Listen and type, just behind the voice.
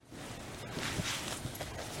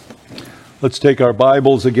Let's take our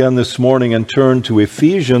Bibles again this morning and turn to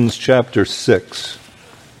Ephesians chapter 6.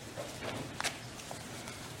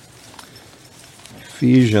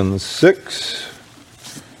 Ephesians 6.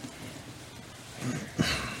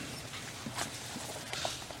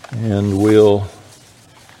 And we'll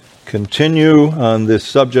continue on this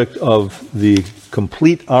subject of the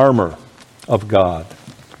complete armor of God.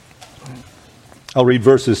 I'll read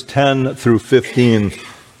verses 10 through 15.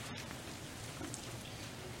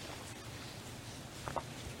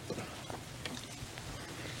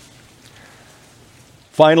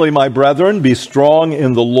 Finally, my brethren, be strong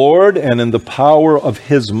in the Lord and in the power of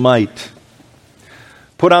his might.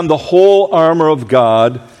 Put on the whole armor of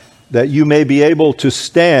God, that you may be able to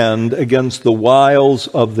stand against the wiles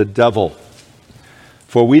of the devil.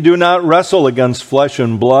 For we do not wrestle against flesh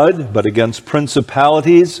and blood, but against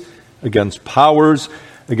principalities, against powers,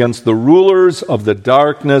 against the rulers of the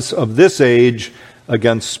darkness of this age,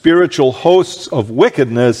 against spiritual hosts of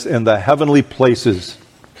wickedness in the heavenly places.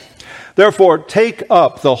 Therefore, take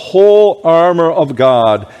up the whole armor of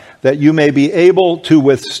God, that you may be able to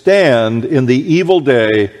withstand in the evil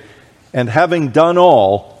day, and having done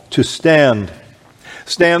all, to stand.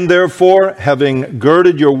 Stand therefore, having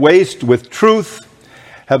girded your waist with truth,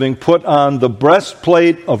 having put on the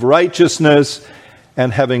breastplate of righteousness,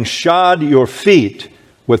 and having shod your feet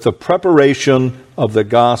with the preparation of the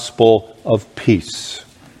gospel of peace.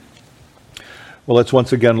 Well, let's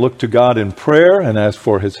once again look to God in prayer and ask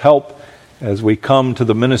for his help as we come to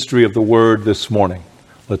the ministry of the word this morning.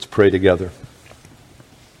 Let's pray together.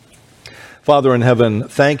 Father in heaven,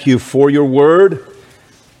 thank you for your word,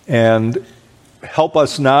 and help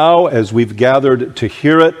us now as we've gathered to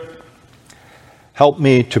hear it. Help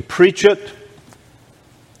me to preach it.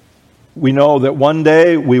 We know that one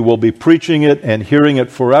day we will be preaching it and hearing it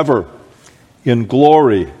forever in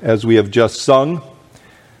glory, as we have just sung.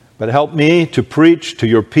 But help me to preach to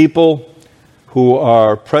your people who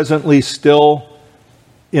are presently still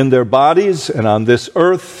in their bodies and on this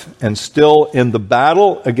earth and still in the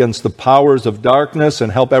battle against the powers of darkness,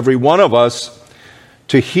 and help every one of us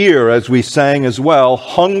to hear, as we sang as well,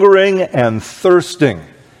 hungering and thirsting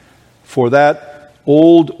for that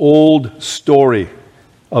old story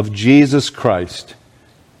of Jesus Christ.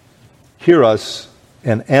 Hear us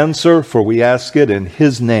and answer, for we ask it in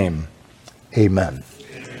his name. Amen.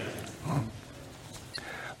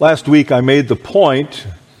 Last week I made the point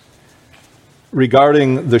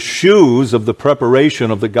regarding the shoes of the preparation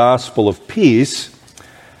of the gospel of peace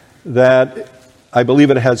that I believe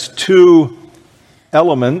it has two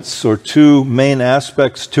elements or two main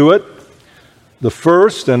aspects to it. The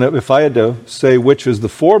first, and if I had to say which is the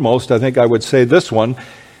foremost, I think I would say this one.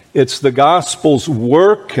 It's the gospel's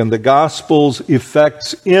work and the gospel's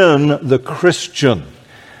effects in the Christian.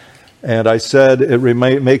 And I said it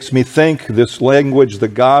makes me think, this language, the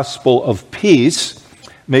gospel of peace,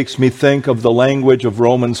 makes me think of the language of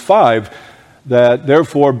Romans 5, that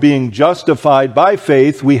therefore being justified by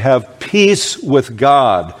faith, we have peace with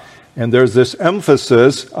God. And there's this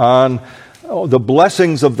emphasis on the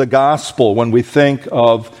blessings of the gospel when we think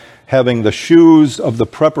of having the shoes of the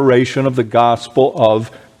preparation of the gospel of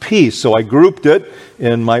peace. So I grouped it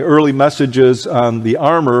in my early messages on the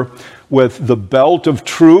armor with the belt of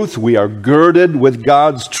truth. We are girded with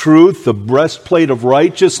God's truth, the breastplate of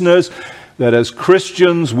righteousness, that as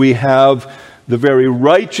Christians we have the very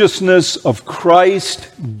righteousness of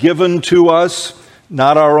Christ given to us,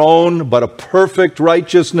 not our own, but a perfect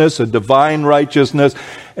righteousness, a divine righteousness.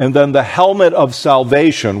 And then the helmet of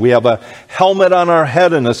salvation. We have a helmet on our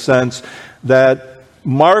head, in a sense, that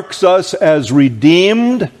marks us as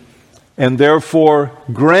redeemed and therefore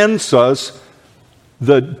grants us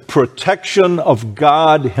the protection of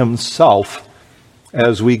God himself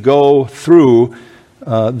as we go through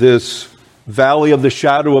this valley of the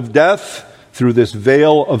shadow of death, through this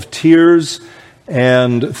vale of tears,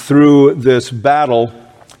 and through this battle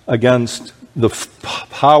against the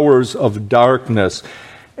powers of darkness.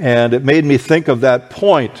 And it made me think of that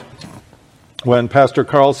point when Pastor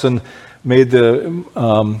Carlson made the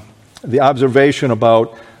observation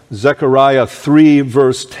about Zechariah 3,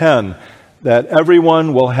 verse 10, that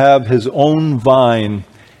everyone will have his own vine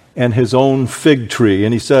and his own fig tree.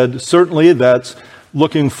 And he said, certainly that's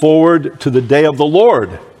looking forward to the day of the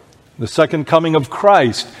Lord, the second coming of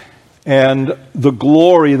Christ, and the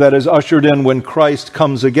glory that is ushered in when Christ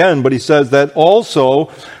comes again. But he says that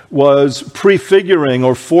also was prefiguring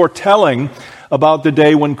or foretelling about the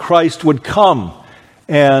day when Christ would come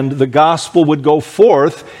and the gospel would go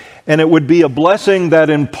forth, and it would be a blessing that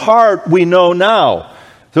in part we know now,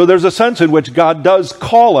 So there's a sense in which God does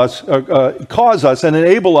cause us and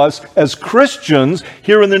enable us as Christians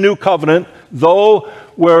here in the New Covenant, though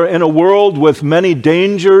we're in a world with many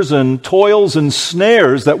dangers and toils and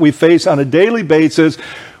snares that we face on a daily basis,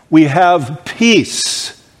 we have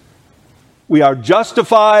peace. We are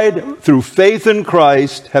justified through faith in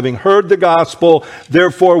Christ, having heard the gospel.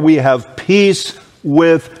 Therefore, we have peace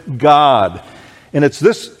with God. And it's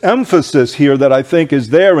this emphasis here that I think is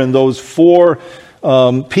there in those four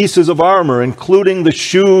pieces of armor, including the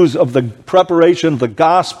shoes of the preparation, the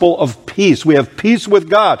gospel of peace. We have peace with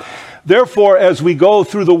God. Therefore, as we go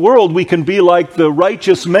through the world, we can be like the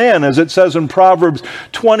righteous man, as it says in Proverbs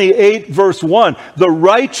 28, verse 1. The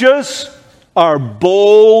righteous are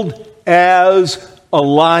bold as a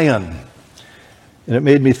lion. And it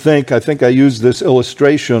made me think, I think I used this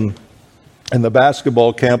illustration in the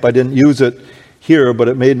basketball camp. I didn't use it here, but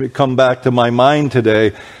it made me come back to my mind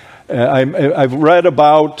today. I've read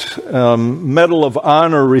about Medal of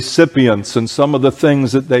Honor recipients and some of the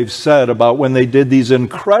things that they've said about when they did these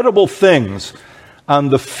incredible things on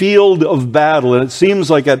the field of battle. And it seems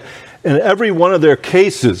like in every one of their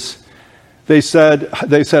cases, they said,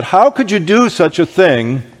 how could you do such a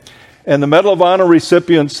thing? And the Medal of Honor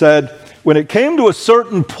recipient said, when it came to a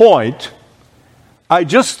certain point, I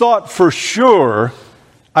just thought for sure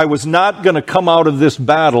I was not going to come out of this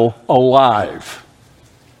battle alive.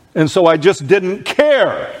 And so I just didn't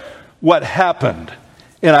care what happened.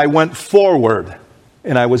 And I went forward,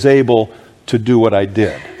 and I was able to do what I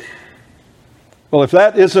did. Well, if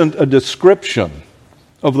that isn't a description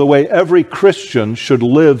of the way every Christian should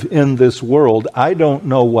live in this world, I don't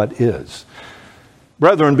know what is.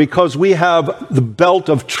 Brethren, because we have the belt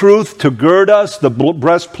of truth to gird us, the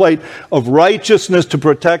breastplate of righteousness to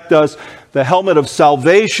protect us, the helmet of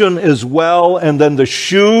salvation as well, and then the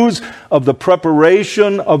shoes of the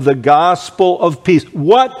preparation of the gospel of peace.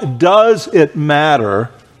 What does it matter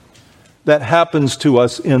that happens to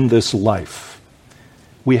us in this life?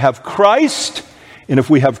 We have Christ, and if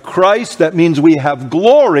we have Christ, that means we have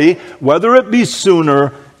glory, whether it be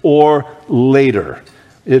sooner or later.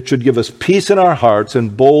 It should give us peace in our hearts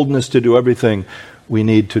and boldness to do everything we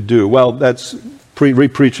need to do. Well, that's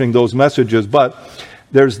re-preaching those messages, but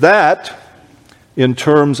there's that in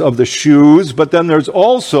terms of the shoes, but then there's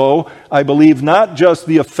also, I believe, not just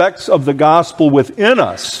the effects of the gospel within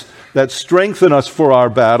us that strengthen us for our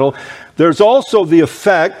battle. There's also the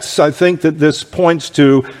effects, I think, that this points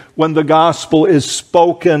to when the gospel is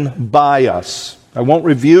spoken by us. I won't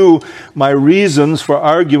review my reasons for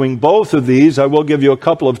arguing both of these. I will give you a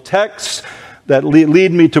couple of texts that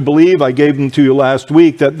lead me to believe, I gave them to you last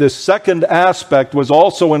week, that this second aspect was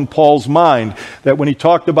also in Paul's mind, that when he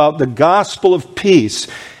talked about the gospel of peace,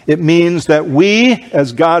 it means that we,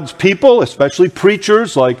 as God's people, especially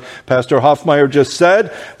preachers, like Pastor Hoffmeyer just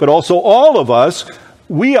said, but also all of us,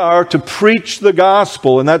 we are to preach the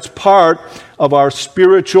gospel, and that's part of our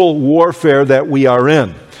spiritual warfare that we are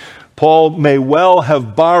in. Paul may well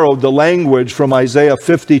have borrowed the language from Isaiah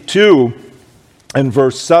 52 and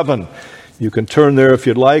verse 7. You can turn there if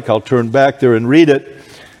you'd like. I'll turn back there and read it.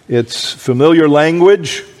 It's familiar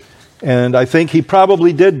language, and I think he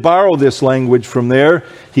probably did borrow this language from there.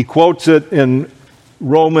 He quotes it in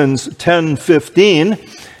Romans 10:15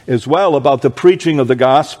 as well about the preaching of the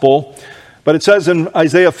gospel. But it says in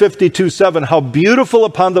Isaiah 52:7, how beautiful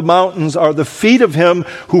upon the mountains are the feet of him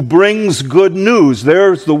who brings good news.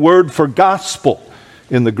 There's the word for gospel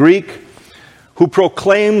in the Greek. Who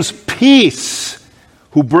proclaims peace,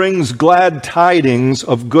 who brings glad tidings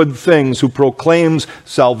of good things, who proclaims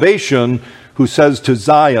salvation, who says to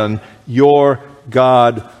Zion, your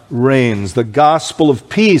God reigns. The gospel of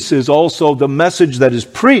peace is also the message that is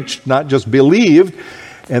preached, not just believed.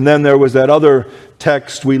 And then there was that other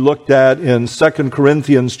text we looked at in 2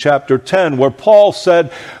 Corinthians chapter 10, where Paul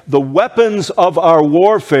said, the weapons of our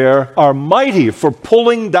warfare are mighty for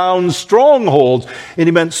pulling down strongholds. And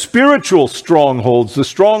he meant spiritual strongholds, the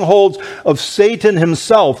strongholds of Satan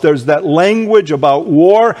himself. There's that language about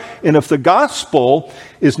war. And if the gospel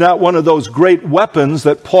is not one of those great weapons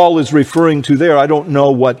that Paul is referring to there, I don't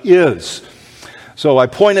know what is. So I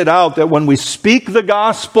pointed out that when we speak the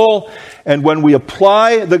gospel and when we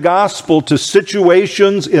apply the gospel to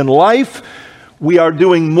situations in life, we are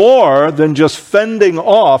doing more than just fending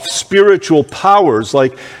off spiritual powers,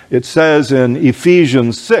 like it says in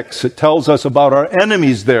Ephesians 6. It tells us about our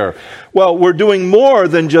enemies there. Well, we're doing more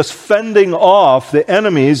than just fending off the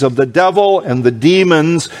enemies of the devil and the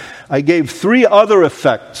demons. I gave 3 other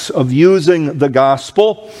effects of using the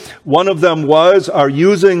gospel. One of them was our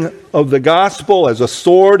using of the gospel as a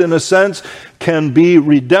sword, in a sense, can be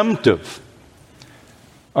redemptive.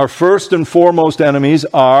 Our first and foremost enemies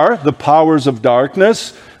are the powers of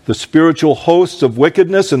darkness, the spiritual hosts of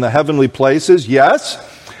wickedness in the heavenly places, yes,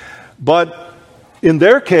 but in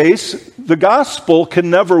their case, the gospel can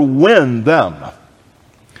never win them.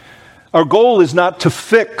 Our goal is not to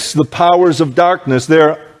fix the powers of darkness.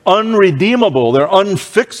 They're unredeemable. They're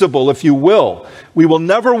unfixable, if you will. We will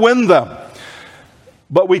never win them.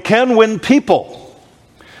 But we can win people.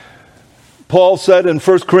 Paul said in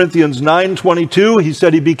 1 Corinthians 9:22, he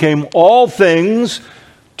said he became all things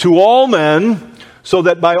to all men, so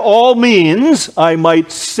that by all means I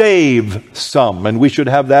might save some. And we should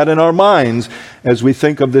have that in our minds as we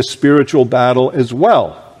think of this spiritual battle as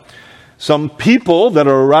well. Some people that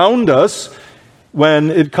are around us,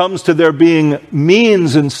 when it comes to there being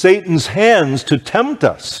means in Satan's hands to tempt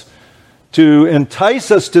us, to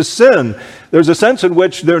entice us to sin, there's a sense in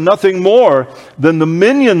which they're nothing more than the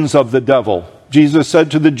minions of the devil. Jesus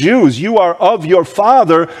said to the Jews, "You are of your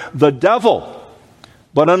father, the devil."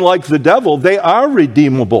 But unlike the devil, they are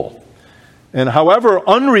redeemable. And however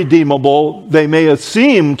unredeemable they may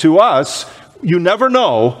seem to us, you never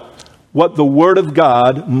know what the Word of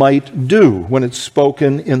God might do when it's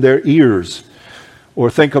spoken in their ears. Or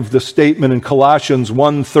think of the statement in Colossians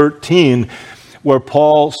 1:13, where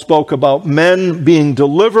Paul spoke about men being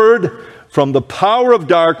delivered from the power of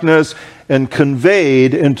darkness and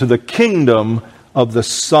conveyed into the kingdom of the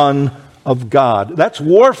Son of God. That's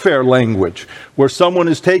warfare language, where someone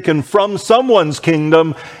is taken from someone's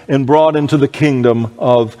kingdom and brought into the kingdom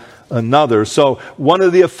of another. So one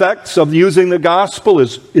of the effects of using the gospel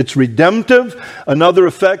is it's redemptive. Another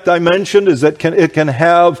effect I mentioned is that it can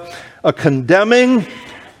have a condemning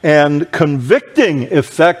and convicting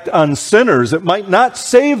effect on sinners. It might not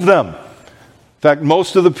save them. In fact,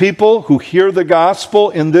 most of the people who hear the gospel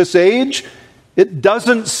in this age, it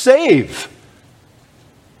doesn't save.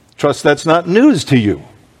 Trust that's not news to you.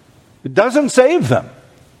 It doesn't save them.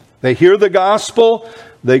 They hear the gospel,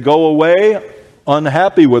 they go away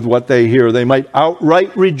unhappy with what they hear. They might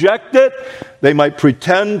outright reject it. They might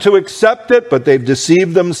pretend to accept it, but they've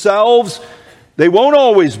deceived themselves. They won't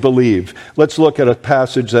always believe. Let's look at a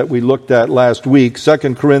passage that we looked at last week,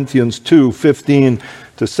 2 Corinthians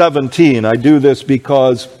 2:15-17. I do this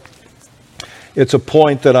because it's a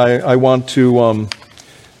point that I want to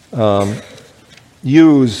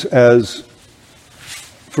use as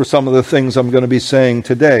for some of the things I'm going to be saying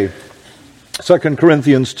today. 2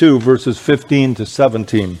 Corinthians 2, verses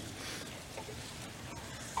 15-17.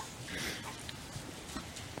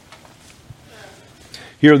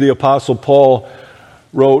 Here the Apostle Paul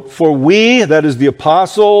wrote, "For we," that is the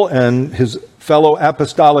apostle and his fellow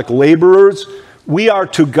apostolic laborers, "we are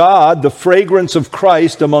to God the fragrance of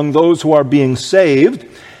Christ among those who are being saved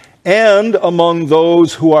and among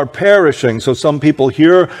those who are perishing." So some people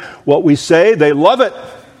hear what we say, they love it.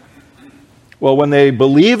 Well, when they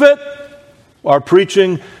believe it, our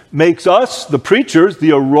preaching makes us, the preachers,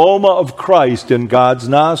 the aroma of Christ in God's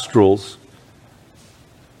nostrils.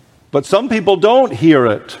 But some people don't hear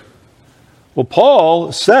it. Well,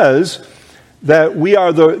 Paul says that we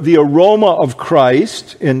are the aroma of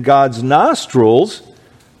Christ in God's nostrils,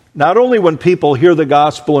 not only when people hear the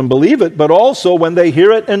gospel and believe it, but also when they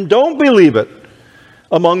hear it and don't believe it,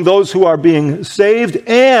 among those who are being saved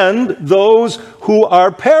and those who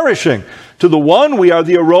are perishing. To the one, we are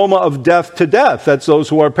the aroma of death to death. That's those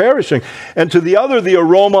who are perishing. And to the other, the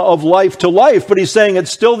aroma of life to life. But he's saying it's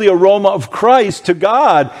still the aroma of Christ to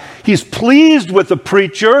God. He's pleased with the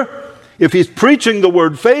preacher if he's preaching the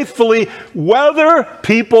word faithfully, whether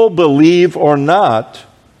people believe or not.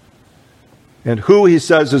 And who, he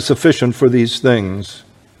says, is sufficient for these things.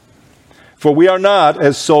 For we are not,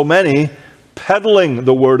 as so many, peddling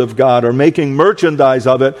the word of God or making merchandise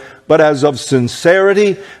of it, but as of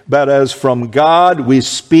sincerity, but as from God we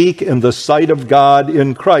speak in the sight of God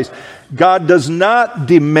in Christ. God does not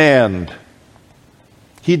demand,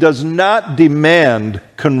 He does not demand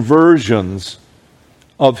conversions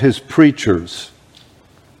of His preachers.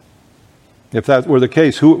 If that were the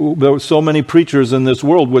case, there were so many preachers in this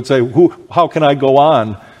world would say, how can I go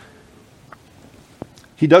on?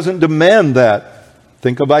 He doesn't demand that.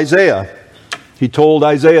 Think of Isaiah. He told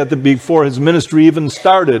Isaiah before his ministry even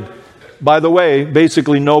started, by the way,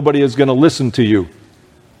 basically nobody is going to listen to you.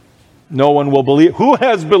 No one will believe. Who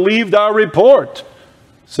has believed our report?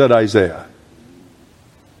 Said Isaiah.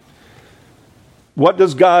 What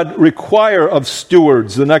does God require of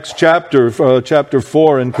stewards? The next chapter, chapter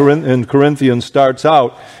 4 in Corinthians starts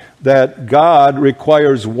out that God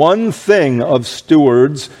requires one thing of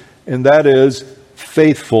stewards, and that is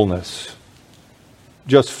faithfulness.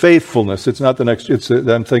 Just faithfulness. It's not the next,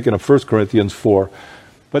 I'm thinking of 1 Corinthians 4.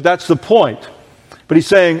 But that's the point. But he's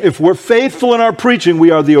saying if we're faithful in our preaching,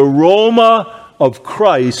 we are the aroma of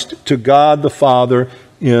Christ to God the Father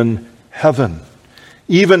in heaven.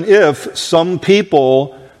 Even if some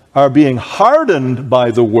people are being hardened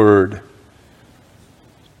by the word,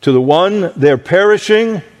 to the one they're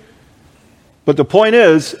perishing. But the point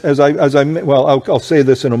is, I'll say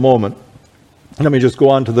this in a moment. Let me just go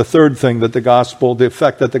on to the third thing that the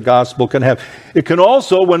effect that the gospel can have. It can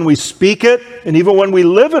also, when we speak it, and even when we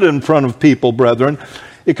live it in front of people, brethren,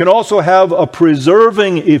 it can also have a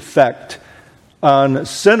preserving effect on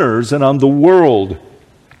sinners and on the world.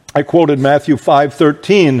 I quoted Matthew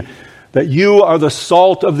 5:13, that you are the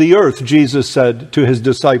salt of the earth, Jesus said to his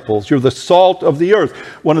disciples. You're the salt of the earth.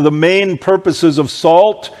 One of the main purposes of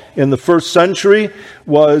salt in the first century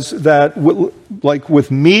was that, like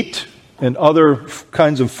with meat and other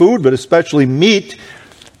kinds of food, but especially meat,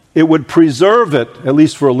 it would preserve it, at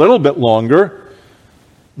least for a little bit longer,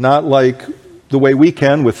 not like the way we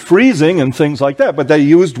can with freezing and things like that, but they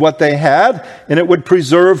used what they had, and it would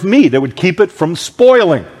preserve meat. It would keep it from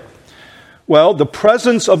spoiling. Well, the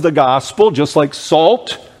presence of the gospel, just like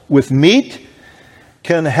salt with meat,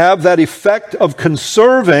 can have that effect of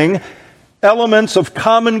conserving elements of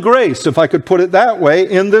common grace, if I could put it that way,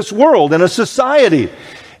 in this world, in a society,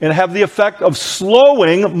 and have the effect of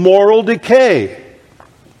slowing moral decay.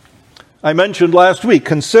 I mentioned last week,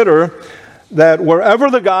 consider that wherever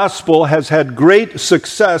the gospel has had great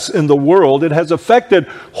success in the world, it has affected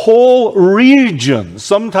whole regions,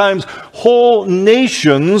 sometimes whole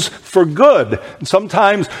nations for good. And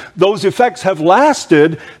sometimes those effects have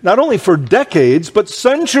lasted not only for decades, but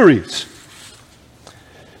centuries.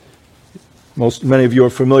 Many of you are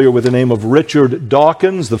familiar with the name of Richard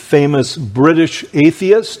Dawkins, the famous British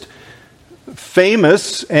atheist,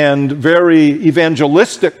 famous and very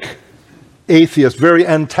evangelistic atheist, very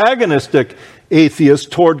antagonistic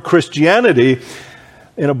atheist toward Christianity.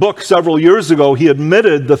 In a book several years ago, he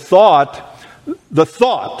admitted the thought,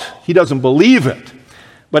 he doesn't believe it,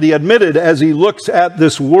 but he admitted as he looks at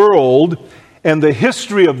this world and the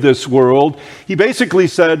history of this world, he basically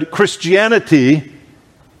said Christianity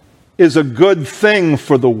is a good thing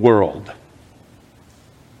for the world.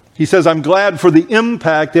 He says, I'm glad for the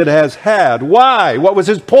impact it has had. Why? What was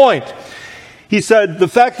his point? He said, the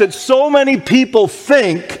fact that so many people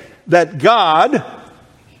think that God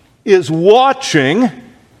is watching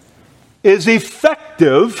is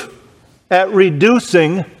effective at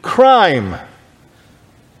reducing crime.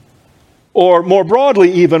 Or more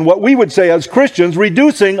broadly even, what we would say as Christians,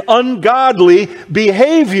 reducing ungodly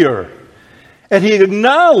behavior. And he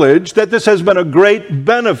acknowledged that this has been a great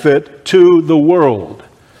benefit to the world.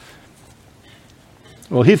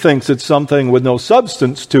 Well, he thinks it's something with no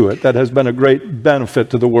substance to it that has been a great benefit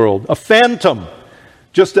to the world. A phantom,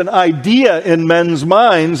 just an idea in men's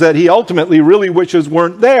minds that he ultimately really wishes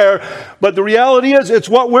weren't there. But the reality is, it's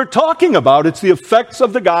what we're talking about. It's the effects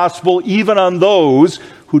of the gospel even on those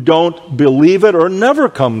who don't believe it or never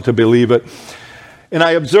come to believe it. And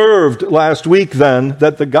I observed last week then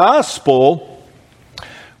that the gospel,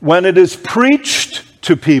 when it is preached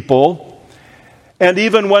to people, and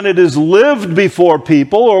even when it is lived before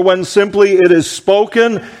people, or when simply it is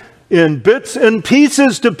spoken in bits and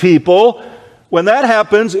pieces to people, when that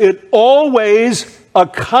happens, it always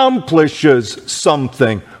accomplishes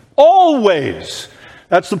something. Always.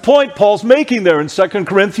 That's the point Paul's making there in 2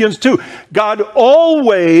 Corinthians 2. God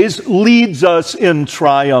always leads us in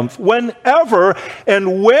triumph whenever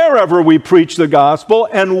and wherever we preach the gospel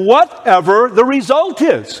and whatever the result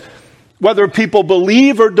is. Whether people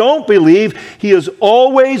believe or don't believe, he is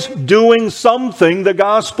always doing something. The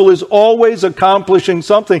gospel is always accomplishing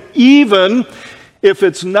something, even if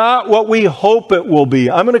it's not what we hope it will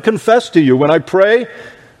be. I'm going to confess to you, when I pray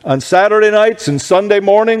on Saturday nights and Sunday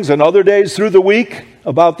mornings and other days through the week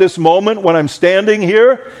about this moment when I'm standing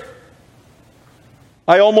here,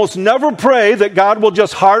 I almost never pray that God will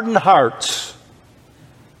just harden hearts,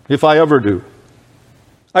 if I ever do.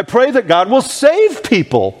 I pray that God will save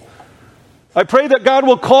people. I pray that God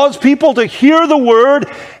will cause people to hear the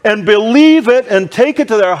word and believe it and take it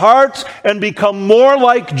to their hearts and become more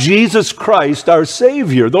like Jesus Christ, our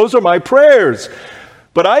Savior. Those are my prayers.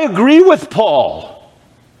 But I agree with Paul.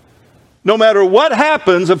 No matter what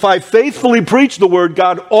happens, if I faithfully preach the word,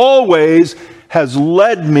 God always has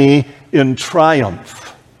led me in triumph.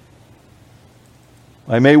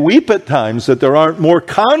 I may weep at times that there aren't more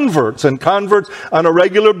converts and converts on a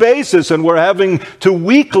regular basis, and we're having to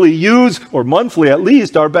weekly use, or monthly at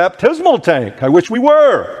least, our baptismal tank. I wish we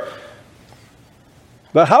were.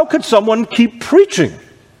 But how could someone keep preaching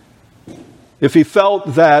if he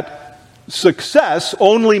felt that success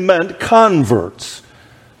only meant converts?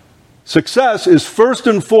 Success is first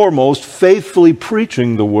and foremost faithfully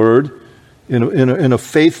preaching the word in a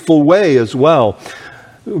faithful way as well.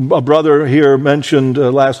 A brother here mentioned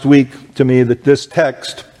last week to me that this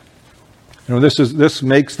text, this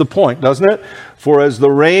makes the point, doesn't it? For as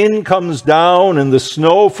the rain comes down and the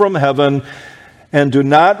snow from heaven, and do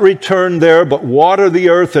not return there, but water the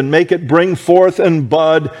earth and make it bring forth and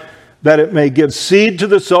bud, that it may give seed to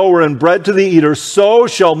the sower and bread to the eater, so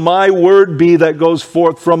shall my word be that goes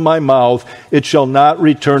forth from my mouth. It shall not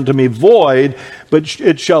return to me void, but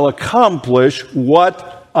it shall accomplish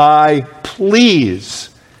what I please,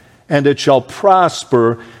 and it shall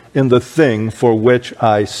prosper in the thing for which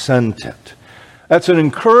I sent it. That's an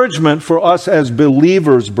encouragement for us as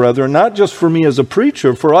believers, brethren, not just for me as a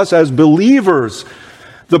preacher, for us as believers.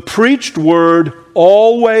 The preached word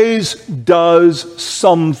always does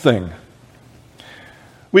something.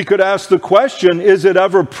 We could ask the question, is it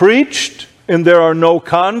ever preached and there are no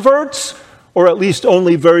converts, or at least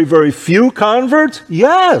only very, very few converts?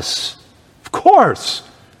 Yes, of course.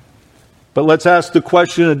 But let's ask the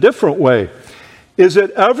question a different way. Is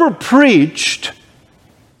it ever preached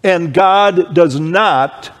and God does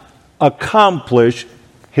not accomplish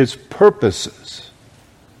his purposes?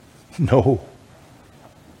 No.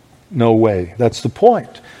 No way. That's the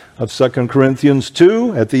point of 2 Corinthians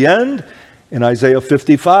 2 at the end, in Isaiah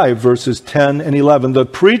 55, verses 10 and 11. The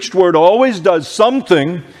preached word always does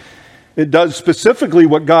something. It does specifically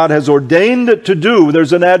what God has ordained it to do.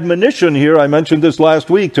 There's an admonition here, I mentioned this last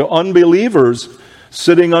week, to unbelievers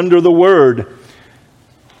sitting under the word.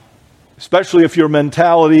 Especially if your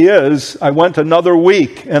mentality is, I went another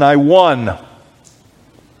week and I won.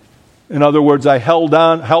 In other words, I held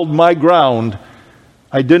my ground.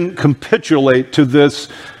 I didn't capitulate to this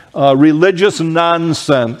religious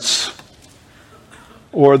nonsense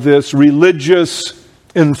or this religious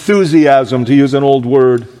enthusiasm, to use an old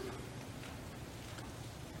word.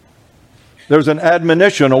 There's an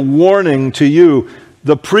admonition, a warning to you.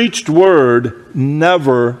 The preached word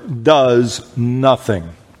never does nothing.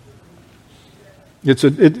 It's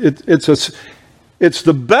the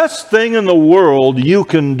best thing in the world you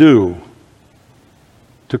can do,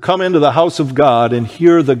 to come into the house of God and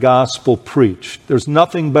hear the gospel preached. There's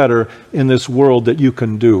nothing better in this world that you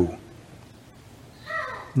can do.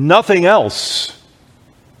 Nothing else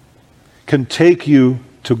can take you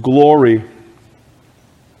to glory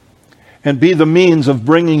and be the means of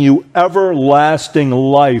bringing you everlasting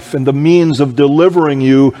life and the means of delivering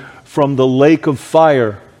you from the lake of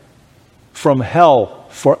fire, from hell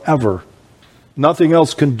forever. Nothing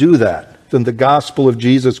else can do that than the gospel of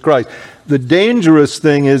Jesus Christ. The dangerous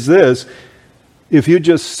thing is this: if you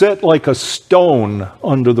just sit like a stone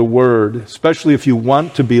under the word, especially if you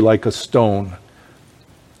want to be like a stone,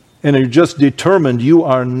 and you're just determined you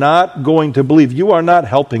are not going to believe, you are not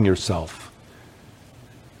helping yourself.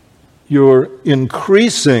 You're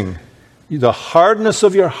increasing the hardness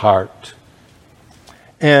of your heart,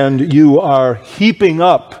 and you are heaping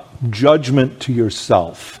up judgment to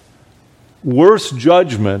yourself. Worse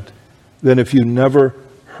judgment than if you never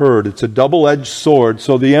heard. It's a double-edged sword.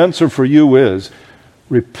 So the answer for you is,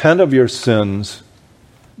 repent of your sins,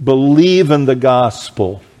 believe in the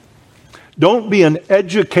gospel. Don't be an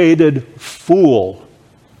educated fool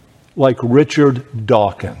like Richard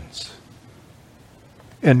Dawkins,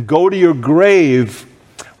 and go to your grave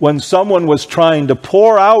when someone was trying to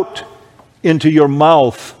pour out into your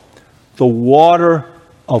mouth the water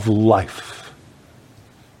of life.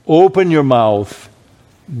 Open your mouth,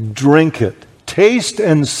 drink it, taste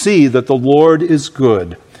and see that the Lord is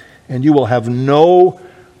good, and you will have no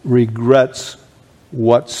regrets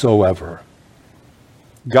whatsoever.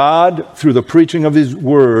 God, through the preaching of His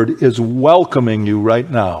Word, is welcoming you right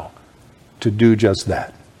now to do just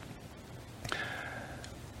that.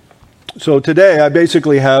 So today I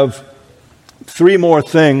basically have three more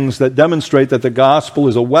things that demonstrate that the gospel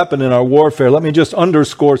is a weapon in our warfare. Let me just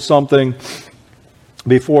underscore something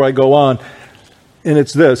before I go on, and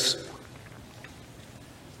it's this.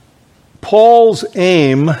 Paul's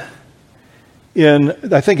aim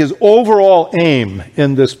I think his overall aim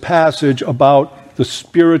in this passage about the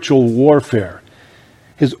spiritual warfare,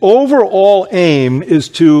 his overall aim is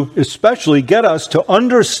to especially get us to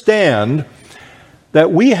understand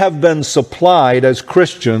that we have been supplied as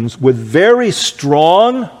Christians with very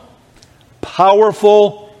strong,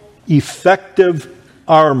 powerful, effective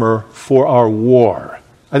armor for our war.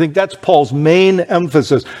 I think that's Paul's main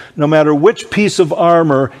emphasis, no matter which piece of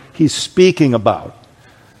armor he's speaking about.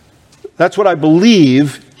 That's what I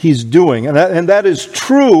believe he's doing, and that is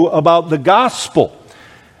true about the gospel.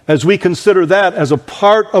 As we consider that as a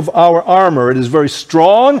part of our armor, it is very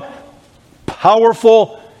strong,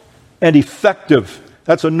 powerful, and effective.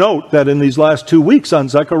 That's a note that in these last 2 weeks on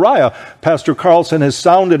Zechariah, Pastor Carlson has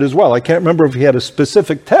sounded as well. I can't remember if he had a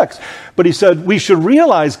specific text, but he said we should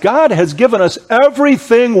realize God has given us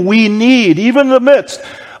everything we need, even in the midst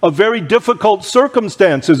of very difficult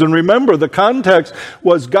circumstances. And remember, the context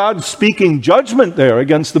was God speaking judgment there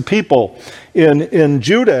against the people in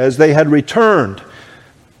Judah as they had returned.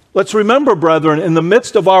 Let's remember, brethren, in the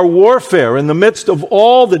midst of our warfare, in the midst of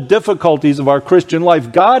all the difficulties of our Christian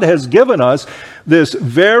life, God has given us this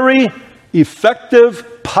very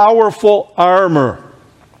effective, powerful armor.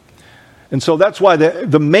 And so that's why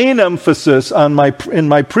the main emphasis in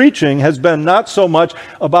my preaching has been not so much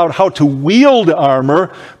about how to wield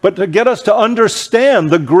armor, but to get us to understand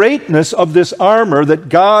the greatness of this armor that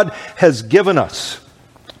God has given us.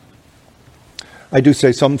 I do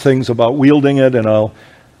say some things about wielding it, and I'll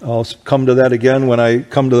come to that again when I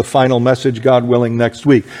come to the final message, God willing, next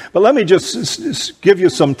week. But let me just give you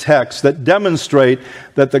some texts that demonstrate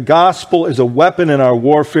that the gospel is a weapon in our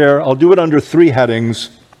warfare. I'll do it under 3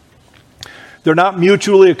 headings. They're not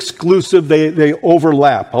mutually exclusive. They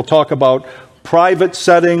overlap. I'll talk about private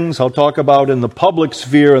settings. I'll talk about in the public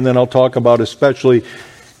sphere. And then I'll talk about especially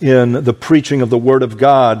in the preaching of the Word of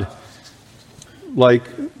God, like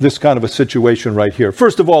this kind of a situation right here.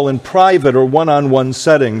 First of all, in private or one-on-one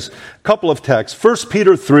settings, a couple of texts. 1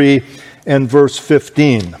 Peter 3 and verse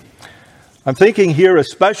 15. I'm thinking here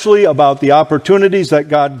especially about the opportunities that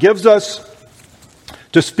God gives us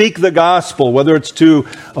to speak the gospel, whether it's to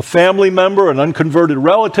a family member, an unconverted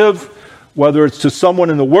relative, whether it's to someone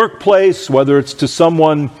in the workplace, whether it's to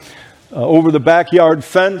someone over the backyard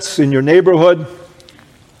fence in your neighborhood.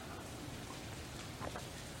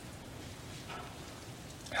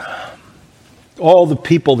 All the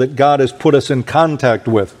people that God has put us in contact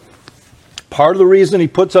with. Part of the reason He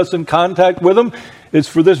puts us in contact with them is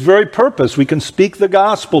for this very purpose. We can speak the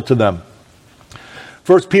gospel to them.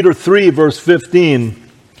 1 Peter 3, verse 15,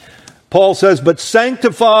 Paul says, "But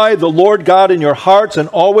sanctify the Lord God in your hearts, and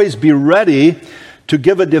always be ready to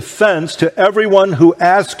give a defense to everyone who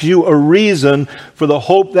asks you a reason for the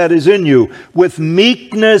hope that is in you, with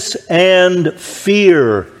meekness and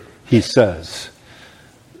fear," he says.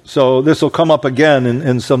 So this will come up again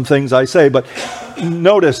in some things I say, but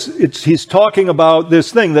notice he's talking about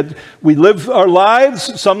this thing that we live our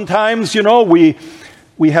lives. Sometimes,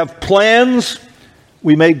 we have plans.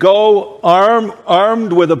 We may go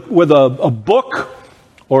armed with a book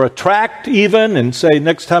or a tract even, and say,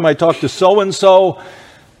 next time I talk to so-and-so,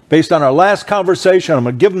 based on our last conversation, I'm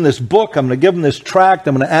going to give them this book, I'm going to give them this tract,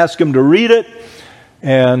 I'm going to ask them to read it,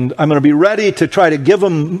 and I'm going to be ready to try to give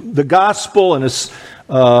them the gospel in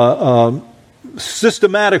a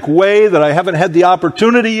systematic way that I haven't had the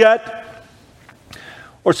opportunity yet.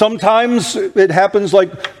 Or sometimes it happens like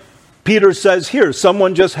Peter says here,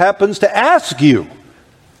 someone just happens to ask you,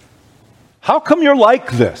 how come you're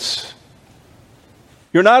like this?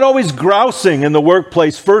 You're not always grousing in the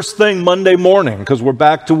workplace first thing Monday morning because we're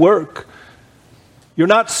back to work. You're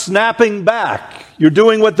not snapping back. You're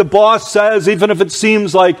doing what the boss says even if it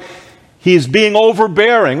seems like he's being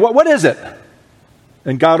overbearing. What is it?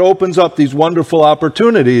 And God opens up these wonderful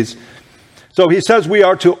opportunities. So he says we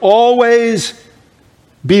are to always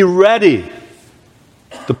be ready.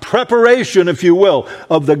 The preparation, if you will,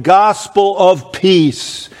 of the gospel of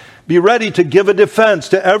peace. Be ready to give a defense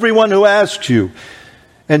to everyone who asks you.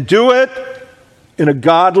 And do it in a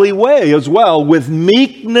godly way as well, with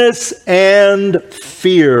meekness and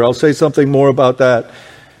fear. I'll say something more about that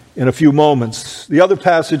in a few moments. The other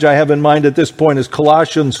passage I have in mind at this point is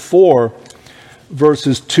Colossians 4,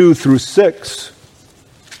 verses 2 through 6.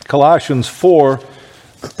 Colossians 4,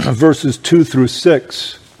 verses 2 through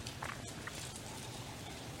 6.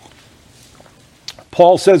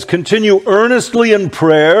 Paul says, "Continue earnestly in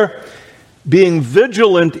prayer, being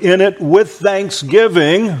vigilant in it with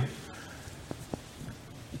thanksgiving."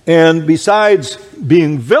 And besides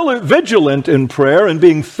being vigilant in prayer and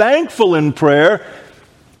being thankful in prayer,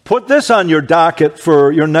 put this on your docket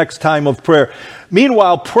for your next time of prayer.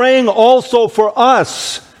 Meanwhile, praying also for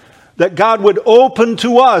us, that God would open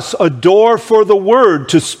to us a door for the word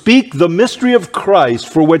to speak the mystery of Christ,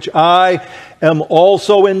 for which I am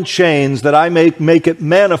also in chains, that I may make it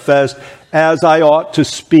manifest as I ought to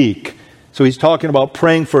speak. So he's talking about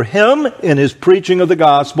praying for him in his preaching of the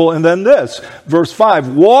gospel. And then this, verse 5,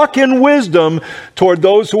 "Walk in wisdom toward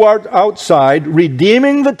those who are outside,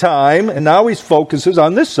 redeeming the time." And now he focuses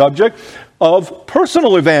on this subject of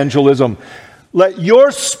personal evangelism. "Let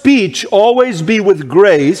your speech always be with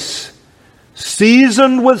grace,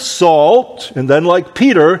 seasoned with salt," and then like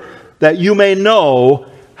Peter, "that you may know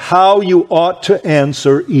how you ought to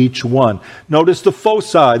answer each one. Notice the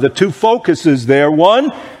foci, the two focuses there.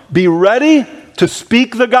 One, be ready to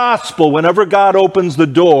speak the gospel whenever God opens the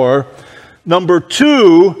door. Number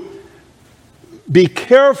two, be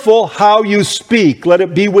careful how you speak. Let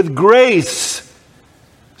it be with grace,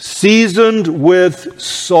 seasoned with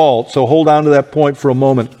salt. So hold on to that point for a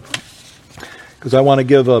moment, because I want to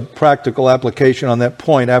give a practical application on that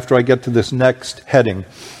point after I get to this next heading.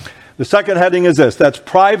 The second heading is this. That's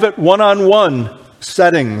private one-on-one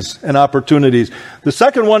settings and opportunities. The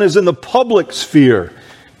second one is in the public sphere.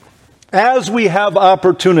 As we have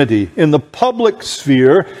opportunity, in the public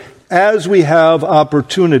sphere, as we have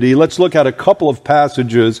opportunity, let's look at a couple of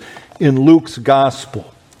passages in Luke's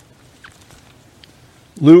gospel.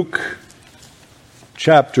 Luke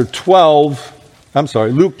chapter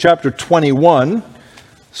 21.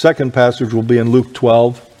 Second passage will be in Luke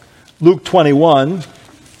 12. Luke 21,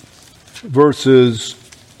 verses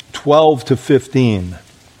 12 to 15.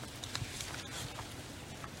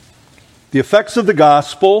 The effects of the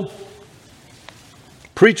gospel,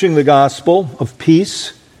 preaching the gospel of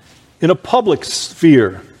peace in a public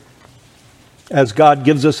sphere as God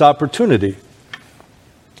gives us opportunity.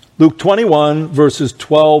 Luke 21, verses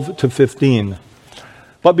 12 to 15.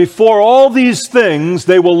 But before all these things,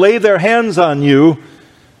 they will lay their hands on you.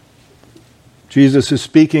 Jesus is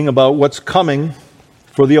speaking about what's coming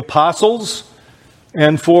for the apostles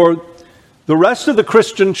and for the rest of the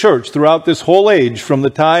Christian church throughout this whole age, from the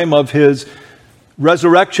time of his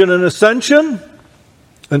resurrection and ascension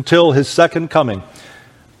until his second coming.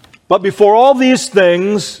 But before all these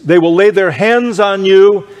things, they will lay their hands on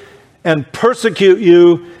you and persecute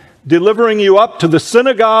you, delivering you up to the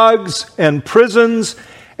synagogues and prisons,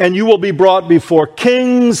 and you will be brought before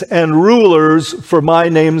kings and rulers for my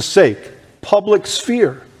name's sake. Public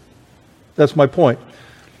sphere. That's my point.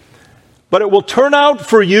 But it will turn out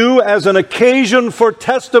for you as an occasion for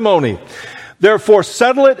testimony. Therefore,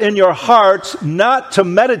 settle it in your hearts not to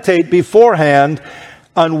meditate beforehand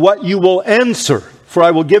on what you will answer. For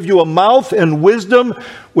I will give you a mouth and wisdom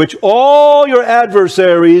which all your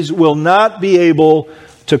adversaries will not be able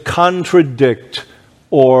to contradict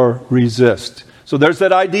or resist. So there's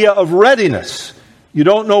that idea of readiness. You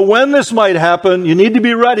don't know when this might happen. You need to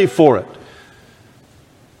be ready for it.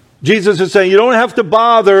 Jesus is saying you don't have to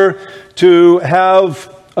bother to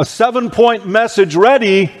have a 7-point message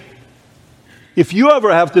ready if you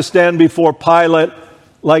ever have to stand before Pilate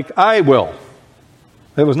like I will.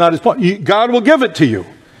 That was not his point. God will give it to you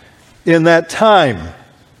in that time.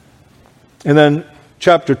 And then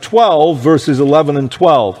chapter 12, verses 11 and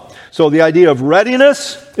 12. So the idea of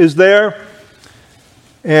readiness is there,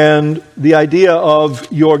 and the idea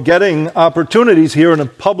of your getting opportunities here in a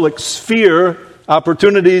public sphere,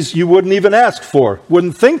 opportunities you wouldn't even ask for,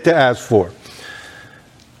 wouldn't think to ask for.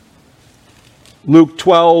 Luke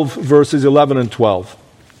 12, verses 11 and 12.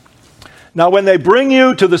 Now, when they bring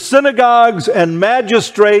you to the synagogues and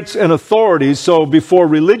magistrates and authorities, so before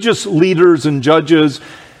religious leaders and judges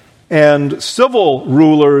and civil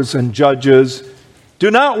rulers and judges,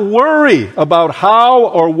 do not worry about how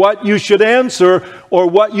or what you should answer or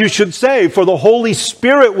what you should say, for the Holy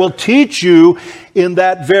Spirit will teach you in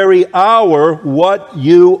that very hour what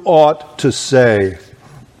you ought to say.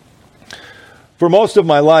 For most of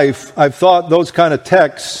my life, I've thought those kind of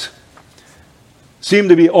texts seem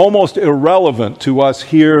to be almost irrelevant to us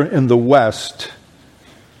here in the West.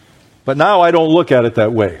 But now I don't look at it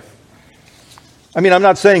that way. I mean, I'm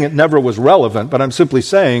not saying it never was relevant, but I'm simply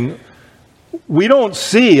saying we don't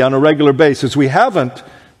see on a regular basis, we haven't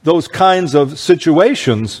those kinds of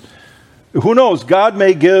situations. Who knows? God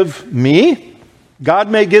may give me, God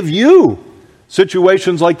may give you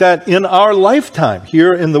situations like that in our lifetime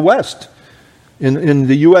here in the West, in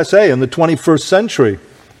the USA, in the 21st century.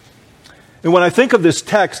 And when I think of this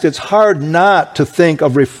text, it's hard not to think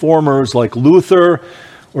of reformers like Luther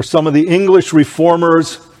or some of the English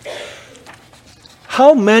reformers.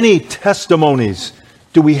 How many testimonies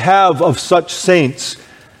do we have of such saints,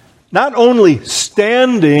 not only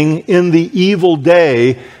standing in the evil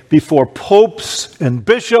day before popes and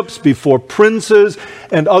bishops, before princes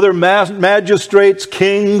and other magistrates,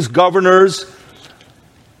 kings, governors,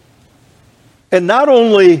 and not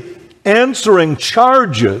only answering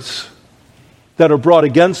charges that are brought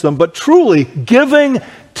against them, but truly giving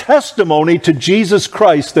testimony to Jesus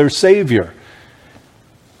Christ, their Savior,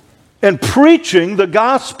 and preaching the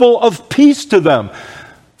gospel of peace to them.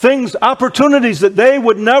 Things, opportunities that they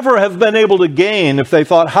would never have been able to gain if they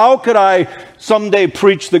thought, how could I someday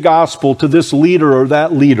preach the gospel to this leader or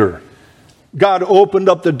that leader? God opened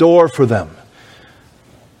up the door for them.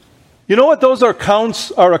 You know what those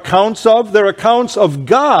accounts are accounts of? They're accounts of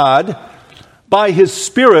God by His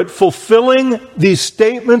Spirit fulfilling these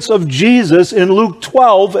statements of Jesus in Luke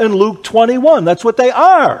 12 and Luke 21. That's what they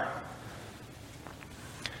are.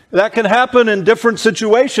 That can happen in different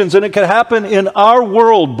situations, and it can happen in our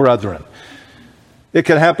world, brethren. It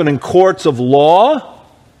can happen in courts of law.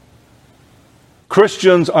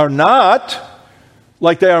 Christians are not,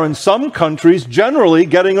 like they are in some countries, generally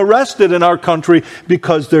getting arrested in our country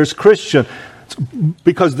because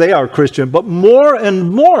they are Christian. But more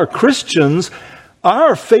and more Christians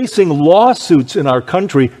are facing lawsuits in our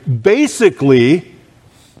country, basically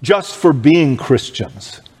just for being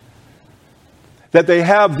Christians. That they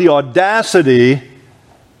have the audacity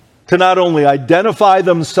to not only identify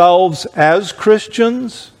themselves as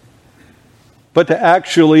Christians, but to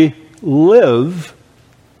actually live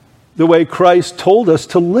the way Christ told us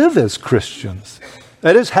to live as Christians.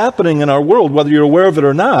 That is happening in our world, whether you're aware of it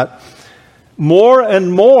or not. More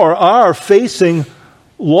and more are facing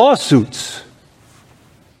lawsuits.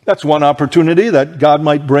 That's one opportunity that God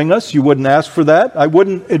might bring us. You wouldn't ask for that. I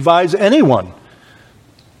wouldn't advise anyone,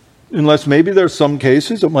 unless maybe there's some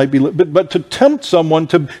cases it might be, but to tempt someone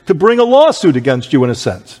to bring a lawsuit against you in a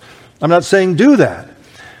sense. I'm not saying do that.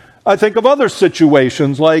 I think of other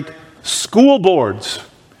situations like school boards.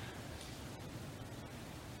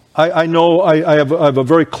 I know I have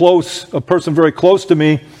a person very close to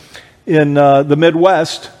me in the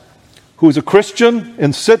Midwest who's a Christian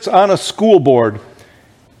and sits on a school board.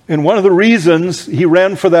 And one of the reasons he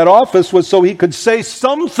ran for that office was so he could say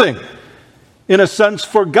something, in a sense,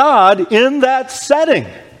 for God in that setting.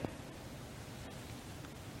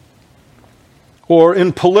 Or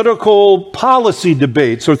in political policy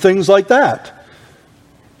debates or things like that.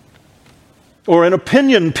 Or in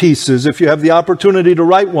opinion pieces, if you have the opportunity to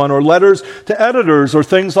write one, or letters to editors or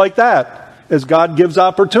things like that, as God gives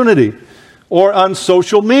opportunity. Or on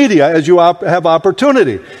social media, as you have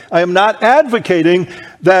opportunity. I am not advocating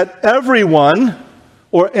that everyone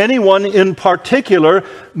or anyone in particular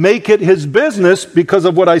make it his business, because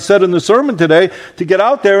of what I said in the sermon today, to get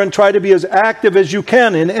out there and try to be as active as you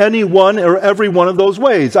can in any one or every one of those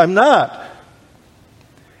ways. I'm not.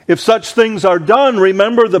 If such things are done,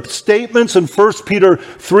 remember the statements in 1 Peter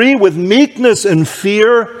 3 with meekness and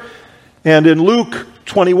fear, and in Luke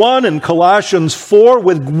 21 and Colossians 4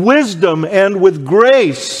 with wisdom and with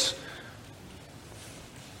grace.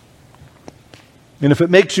 And if it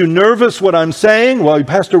makes you nervous what I'm saying, well,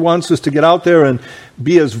 Pastor wants us to get out there and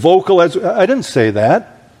be as vocal as... I didn't say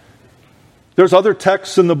that. There's other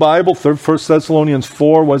texts in the Bible, 1 Thessalonians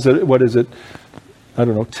 4, what is it? I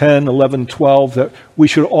don't know, 10, 11, 12, that we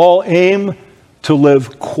should all aim to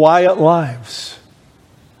live quiet lives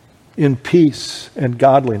in peace and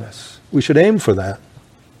godliness. We should aim for that.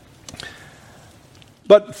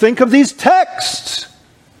 But think of these texts.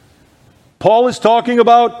 Paul is talking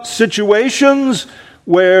about situations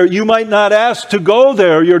where you might not ask to go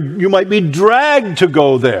there. You might be dragged to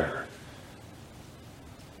go there.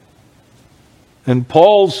 And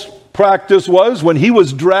Paul's practice was, when he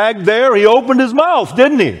was dragged there, he opened his mouth,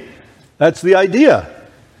 didn't he? That's the idea.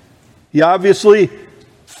 He obviously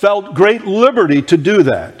felt great liberty to do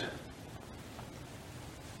that.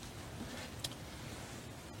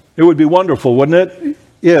 It would be wonderful, wouldn't it,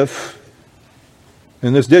 if,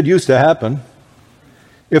 and this did used to happen,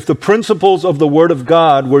 if the principles of the Word of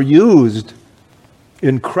God were used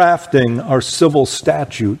in crafting our civil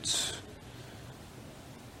statutes,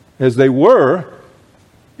 as they were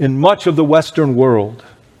in much of the Western world.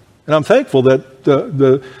 And I'm thankful that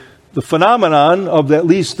the phenomenon of at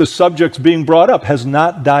least the subjects being brought up has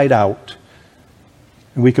not died out.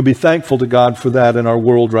 And we can be thankful to God for that in our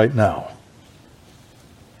world right now.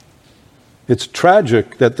 It's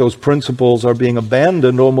tragic that those principles are being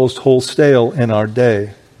abandoned almost wholesale in our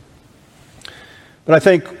day. But I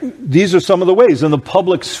think these are some of the ways in the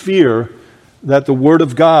public sphere that the Word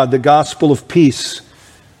of God, the gospel of peace,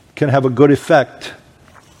 can have a good effect.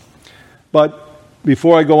 But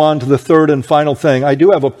before I go on to the third and final thing, I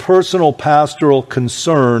do have a personal pastoral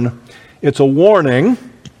concern. It's a warning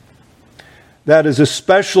that is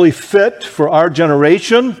especially fit for our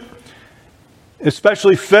generation,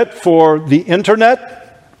 especially fit for the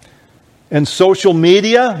internet and social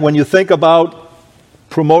media when you think about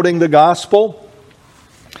promoting the gospel.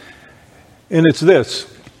 And it's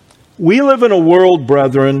this. We live in a world,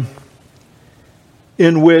 brethren,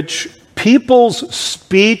 in which people's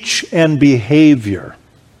speech and behavior,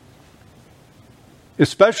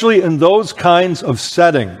 especially in those kinds of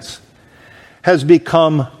settings, has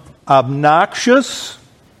become obnoxious,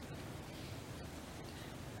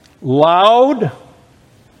 loud,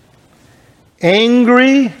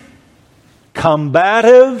 angry,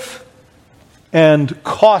 combative, and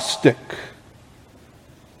caustic.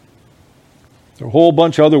 There are a whole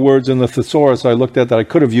bunch of other words in the thesaurus I looked at that I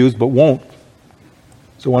could have used but won't.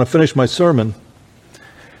 So I want to finish my sermon.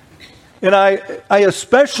 And I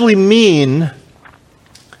especially mean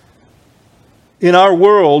in our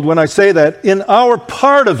world, when I say that, in our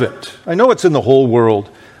part of it. I know it's in the whole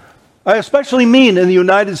world. I especially mean in the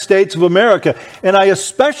United States of America. And I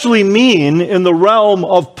especially mean in the realm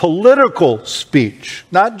of political speech.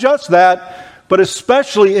 Not just that, but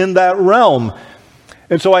especially in that realm.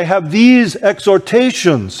 And so I have these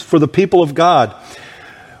exhortations for the people of God.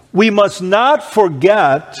 We must not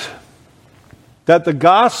forget that the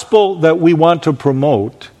gospel that we want to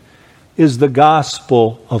promote is the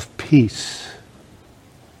gospel of peace.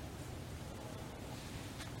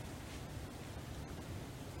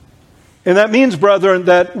 And that means, brethren,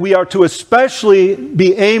 that we are to especially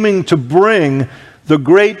be aiming to bring the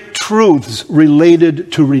great truths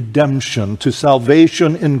related to redemption, to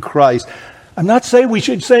salvation in Christ. I'm not saying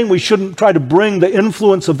we shouldn't try to bring the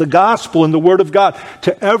influence of the gospel and the Word of God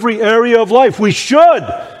to every area of life. We should.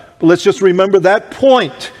 But let's just remember that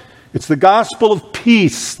point. It's the gospel of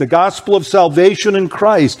peace, the gospel of salvation in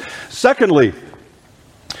Christ. Secondly,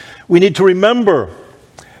 we need to remember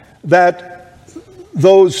that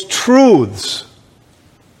those truths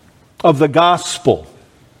of the gospel,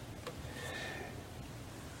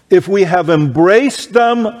 if we have embraced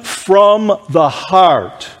them from the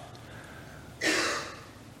heart,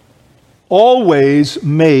 always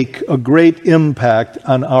make a great impact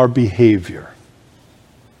on our behavior,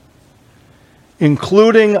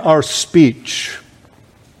 including our speech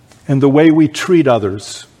and the way we treat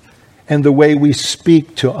others and the way we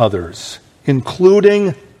speak to others,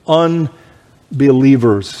 including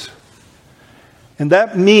unbelievers. And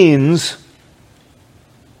that means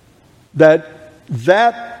that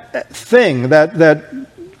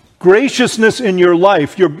graciousness in your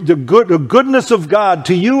life, the goodness of God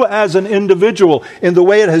to you as an individual, in the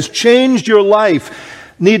way it has changed your life,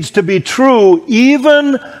 needs to be true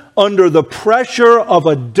even under the pressure of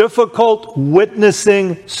a difficult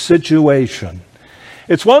witnessing situation.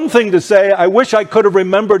 It's one thing to say, I wish I could have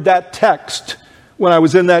remembered that text when I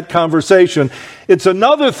was in that conversation. It's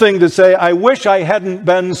another thing to say, I wish I hadn't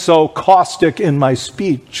been so caustic in my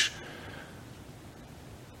speech,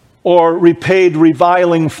 or repaid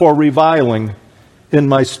reviling for reviling in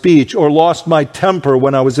my speech, or lost my temper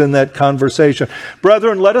when I was in that conversation.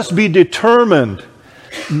 Brethren, let us be determined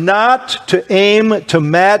not to aim to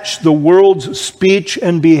match the world's speech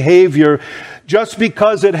and behavior just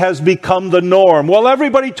because it has become the norm. Well,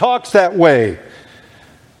 everybody talks that way.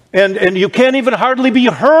 And you can't even hardly be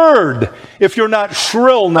heard if you're not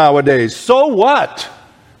shrill nowadays. So what?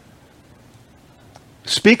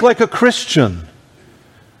 Speak like a Christian.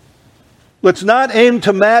 Let's not aim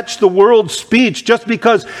to match the world's speech just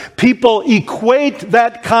because people equate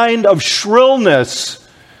that kind of shrillness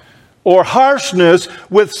or harshness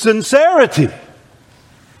with sincerity.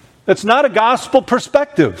 That's not a gospel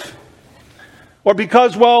perspective. Or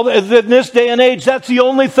because, well, in this day and age, that's the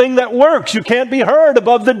only thing that works. You can't be heard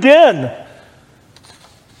above the din.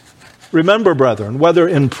 Remember, brethren, whether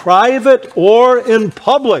in private or in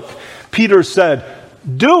public, Peter said,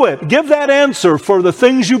 do it. Give that answer for the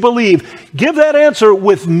things you believe. Give that answer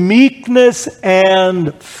with meekness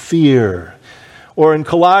and fear. Or in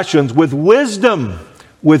Colossians, with wisdom,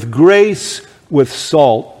 with grace, with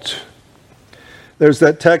salt. There's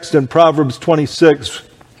that text in Proverbs 26,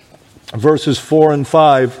 verses 4 and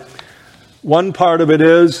 5. One part of it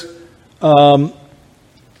is,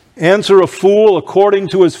 answer a fool according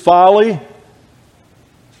to his folly,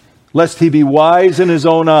 lest he be wise in his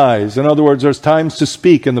own eyes. In other words, there's times to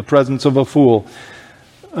speak in the presence of a fool.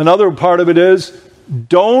 Another part of it is,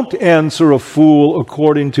 don't answer a fool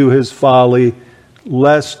according to his folly,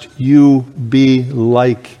 lest you be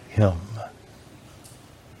like him.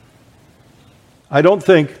 I don't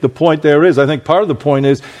think the point there is. I think part of the point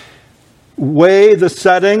is, weigh the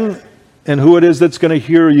setting and who it is that's going to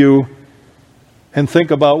hear you, and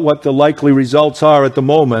think about what the likely results are at the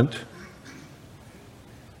moment.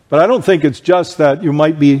 But I don't think it's just that you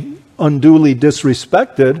might be unduly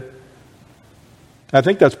disrespected. I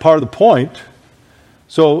think that's part of the point.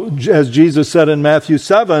 So, as Jesus said in Matthew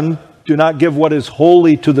 7, do not give what is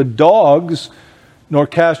holy to the dogs, nor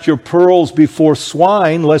cast your pearls before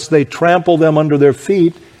swine, lest they trample them under their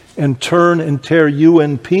feet and turn and tear you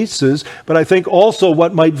in pieces. But I think also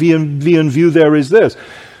what might be in view there is this.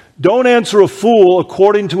 Don't answer a fool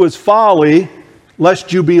according to his folly,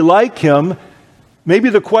 lest you be like him. Maybe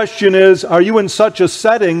the question is, are you in such a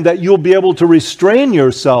setting that you'll be able to restrain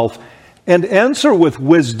yourself and answer with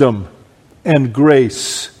wisdom and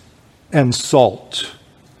grace and salt.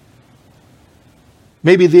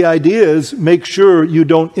 Maybe the idea is make sure you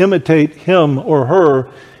don't imitate him or her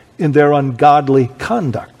in their ungodly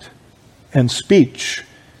conduct and speech.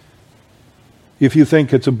 If you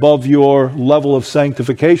think it's above your level of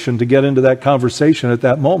sanctification to get into that conversation at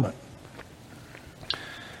that moment.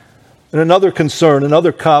 And another concern,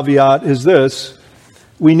 another caveat is this.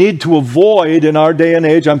 We need to avoid in our day and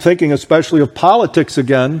age, I'm thinking especially of politics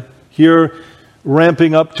again, here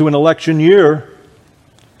ramping up to an election year,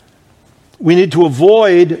 we need to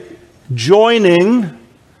avoid joining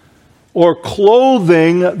or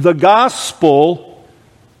clothing the gospel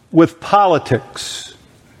with politics,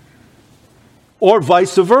 or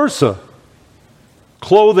vice versa,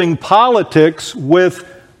 clothing politics with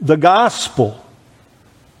the gospel.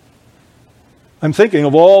 I'm thinking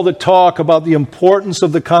of all the talk about the importance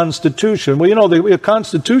of the Constitution. Well, you know, the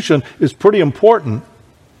Constitution is pretty important.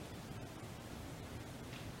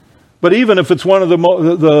 But even if it's one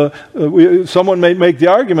of someone may make the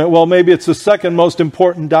argument, well, maybe it's the second most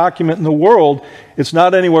important document in the world. It's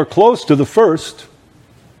not anywhere close to the first.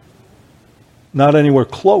 Not anywhere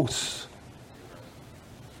close.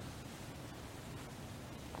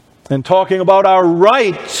 And talking about our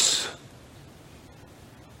rights.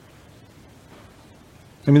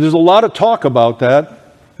 I mean, there's a lot of talk about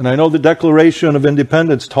that. And I know the Declaration of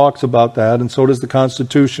Independence talks about that, and so does the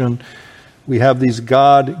Constitution. We have these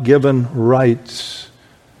God-given rights.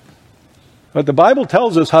 But the Bible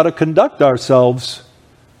tells us how to conduct ourselves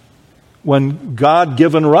when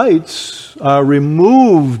God-given rights are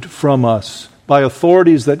removed from us by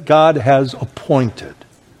authorities that God has appointed.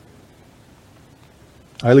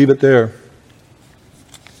 I leave it there.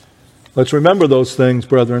 Let's remember those things,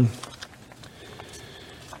 brethren.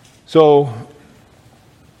 So,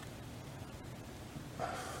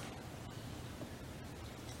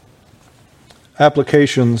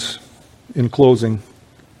 applications in closing.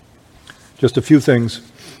 Just a few things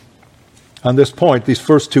on this point, these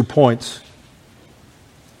first 2 points.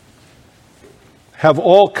 Have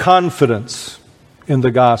all confidence in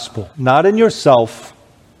the gospel, not in yourself,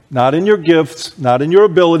 not in your gifts, not in your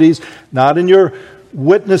abilities, not in your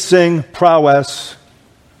witnessing prowess.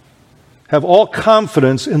 Have all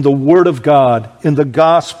confidence in the Word of God, in the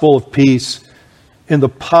gospel of peace, in the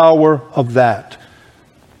power of that.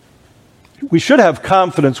 We should have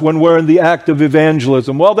confidence when we're in the act of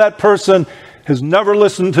evangelism. Well, that person has never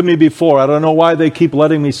listened to me before. I don't know why they keep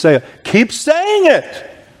letting me say it. Keep saying it!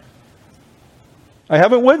 I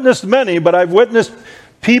haven't witnessed many, but I've witnessed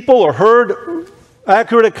people or heard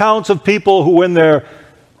accurate accounts of people who in their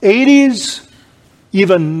 80s,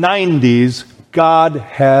 even 90s, God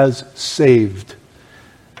has saved.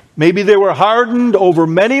 Maybe they were hardened over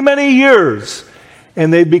many, many years,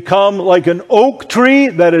 and they become like an oak tree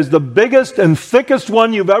that is the biggest and thickest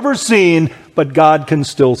one you've ever seen, but God can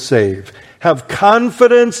still save. Have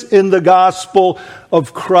confidence in the gospel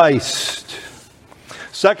of Christ.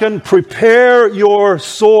 Second, prepare your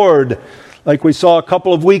sword, like we saw a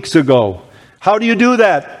couple of weeks ago. How do you do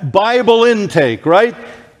that? Bible intake, right?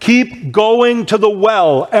 Keep going to the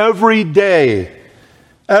well every day,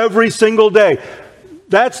 every single day.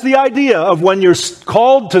 That's the idea of when you're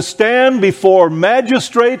called to stand before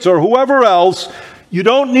magistrates or whoever else, you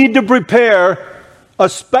don't need to prepare a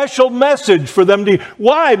special message for them to...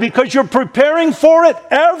 Why? Because you're preparing for it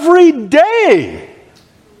every day.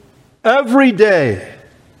 Every day.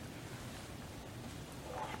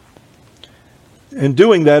 And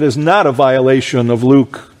doing that is not a violation of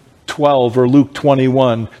Luke 12 or Luke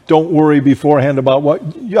 21. Don't worry beforehand about what...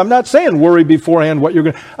 I'm not saying worry beforehand what you're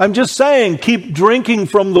going to... I'm just saying keep drinking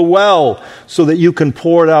from the well so that you can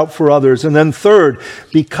pour it out for others. And then third,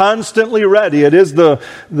 be constantly ready. It is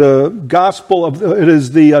the gospel of... It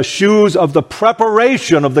is the shoes of the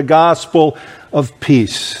preparation of the gospel of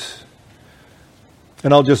peace.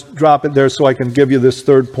 And I'll just drop it there so I can give you this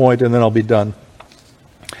third point and then I'll be done.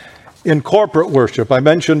 In corporate worship, I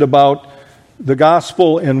mentioned about the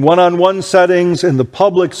gospel in one-on-one settings, in the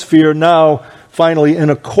public sphere, now finally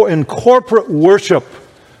in corporate worship.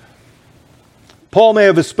 Paul may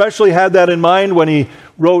have especially had that in mind when he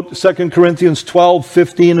wrote 2 Corinthians 12,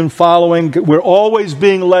 15 and following. We're always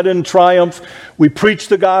being led in triumph. We preach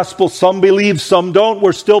the gospel. Some believe, some don't.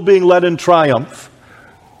 We're still being led in triumph.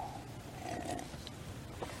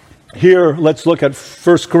 Here, let's look at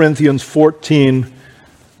 1 Corinthians 14,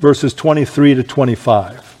 verses 23 to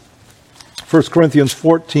 25. 1 Corinthians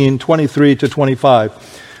 14, 23 to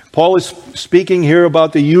 25. Paul is speaking here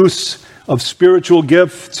about the use of spiritual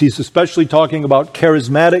gifts. He's especially talking about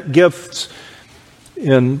charismatic gifts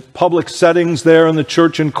in public settings there in the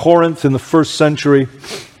church in Corinth in the first century.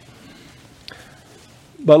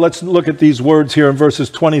 But let's look at these words here in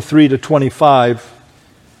verses 23 to 25.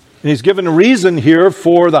 And he's given a reason here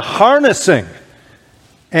for the harnessing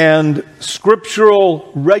and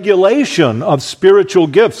scriptural regulation of spiritual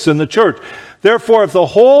gifts in the church. Therefore, if the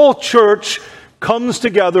whole church comes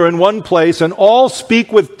together in one place and all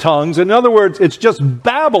speak with tongues, in other words, it's just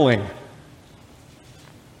babbling,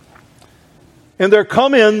 and there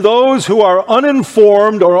come in those who are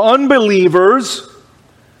uninformed or unbelievers,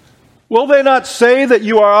 will they not say that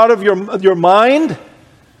you are out of your mind?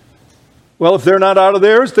 Well, if they're not out of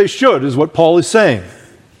theirs, they should, is what Paul is saying.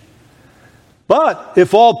 But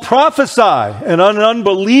if all prophesy and an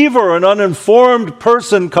unbeliever, an uninformed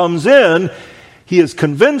person comes in, he is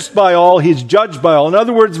convinced by all, he's judged by all. In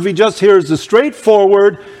other words, if he just hears the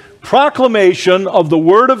straightforward proclamation of the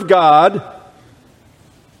Word of God,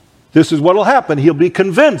 this is what will happen. He'll be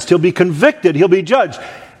convinced, he'll be convicted, he'll be judged.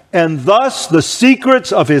 And thus the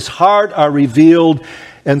secrets of his heart are revealed.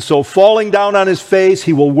 And so falling down on his face,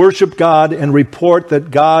 he will worship God and report that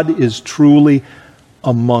God is truly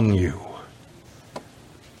among you.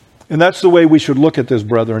 And that's the way we should look at this,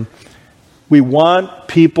 brethren. We want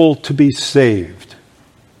people to be saved.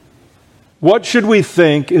 What should we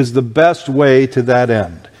think is the best way to that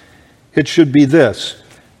end? It should be this,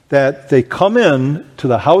 that they come in to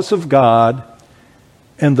the house of God,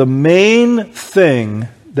 and the main thing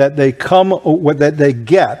that they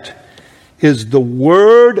get is the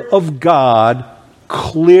Word of God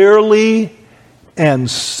clearly and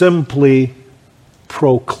simply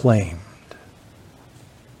proclaimed.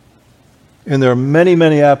 And there are many,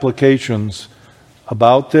 many applications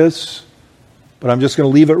about this, but I'm just going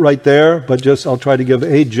to leave it right there, but I'll try to give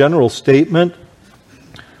a general statement.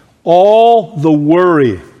 All the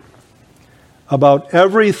worry about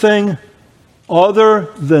everything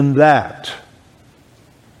other than that.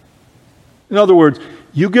 In other words,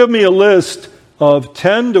 you give me a list of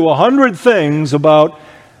 10 to 100 things about,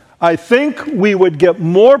 I think we would get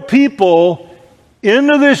more people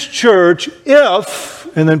into this church if,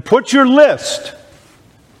 and then put your list.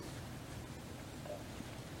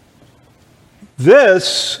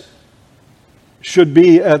 This should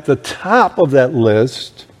be at the top of that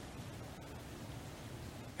list.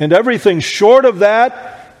 And everything short of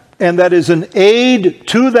that, and that is an aid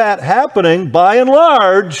to that happening, by and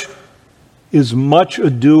large, is much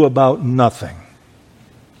ado about nothing.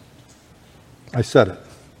 I said it.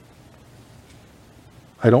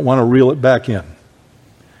 I don't want to reel it back in.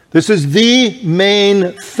 This is the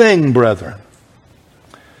main thing, brethren.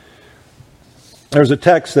 There's a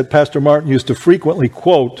text that Pastor Martin used to frequently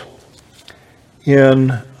quote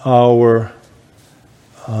in our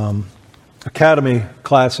academy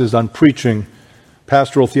classes on preaching,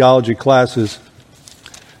 pastoral theology classes.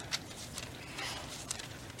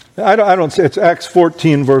 I don't say it's Acts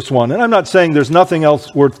 14, verse 1. And I'm not saying there's nothing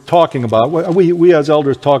else worth talking about. We as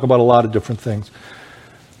elders talk about a lot of different things.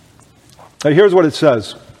 Now, here's what it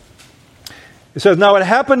says. It says, now it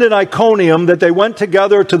happened in Iconium that they went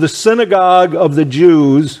together to the synagogue of the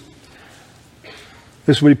Jews.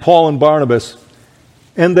 This would be Paul and Barnabas.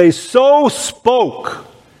 And they so spoke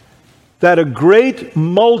that a great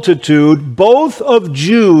multitude, both of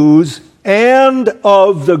Jews and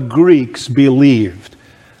of the Greeks, believed.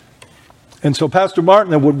 And so Pastor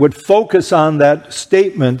Martin would focus on that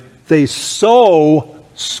statement, they so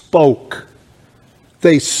spoke.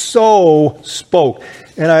 They so spoke.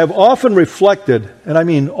 And I have often reflected, and I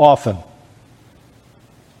mean often,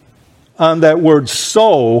 on that word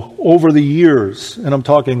so over the years, and I'm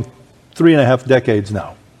talking 3.5 decades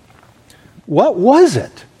now. What was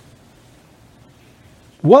it?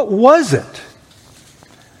 What was it?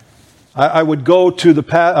 I would go to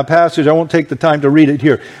a passage, I won't take the time to read it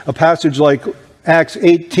here, a passage like Acts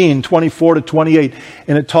 18, 24 to 28,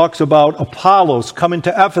 and it talks about Apollos coming to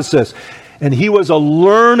Ephesus, and he was a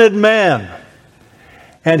learned man,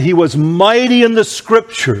 and he was mighty in the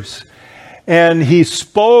Scriptures, and he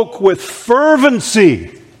spoke with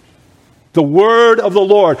fervency the word of the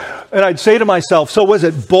Lord. And I'd say to myself, so was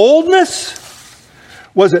it boldness?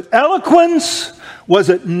 Was it eloquence? Was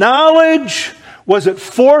it knowledge? Was it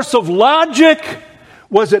force of logic?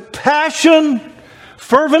 Was it passion?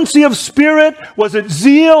 Fervency of spirit? Was it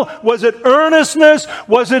zeal? Was it earnestness?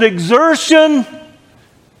 Was it exertion?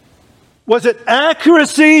 Was it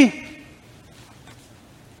accuracy?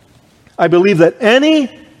 I believe that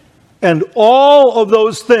any and all of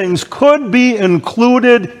those things could be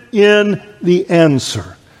included in the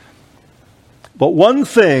answer. But one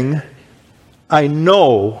thing I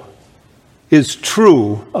know is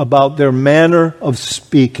true about their manner of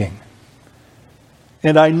speaking.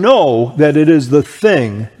 And I know that it is the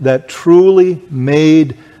thing that truly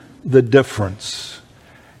made the difference.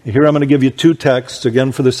 Here I'm going to give you two texts,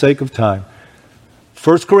 again for the sake of time.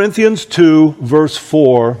 1 Corinthians 2, verse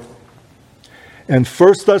 4, and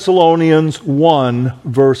 1 Thessalonians 1,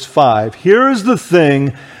 verse 5. Here is the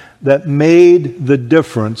thing that made the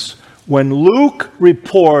difference when Luke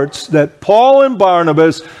reports that Paul and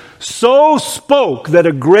Barnabas so spoke that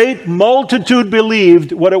a great multitude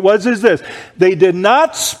believed. What it was is this: they did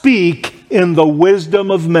not speak in the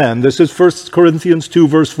wisdom of men. This is 1 Corinthians 2,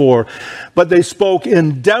 verse 4. But they spoke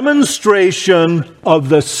in demonstration of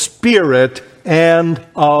the Spirit and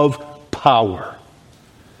of power.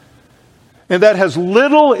 And that has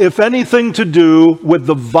little, if anything, to do with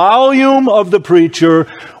the volume of the preacher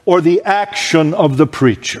or the action of the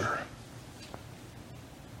preacher.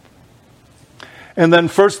 And then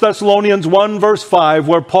 1 Thessalonians 1, verse 5,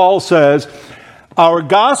 where Paul says, our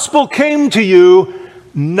gospel came to you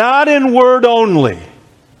not in word only,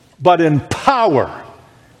 but in power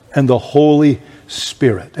and the Holy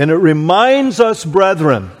Spirit. And it reminds us,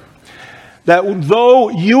 brethren, that though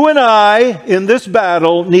you and I in this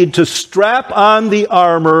battle need to strap on the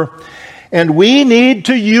armor, and we need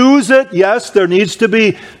to use it, yes, there needs to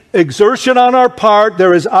be exertion on our part.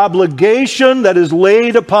 There is obligation that is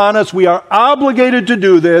laid upon us. We are obligated to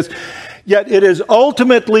do this. Yet it is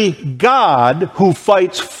ultimately God who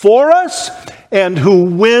fights for us and who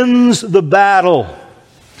wins the battle.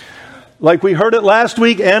 Like we heard it last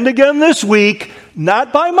week and again this week,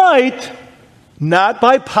 not by might, not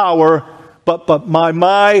by power, but by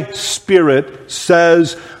my Spirit,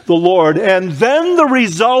 says the Lord. And then the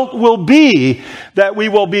result will be that we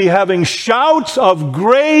will be having shouts of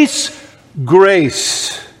grace,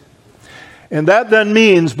 grace. And that then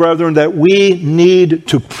means, brethren, that we need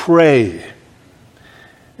to pray.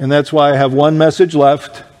 And that's why I have one message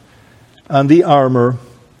left on the armor.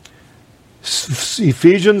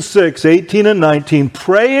 Ephesians 6, 18 and 19,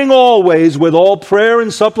 praying always with all prayer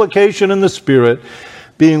and supplication in the Spirit,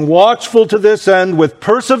 being watchful to this end with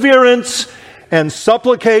perseverance and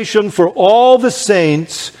supplication for all the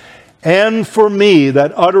saints and for me,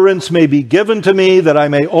 that utterance may be given to me, that I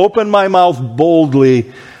may open my mouth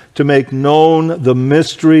boldly to make known the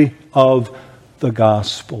mystery of the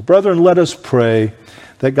gospel. Brethren, let us pray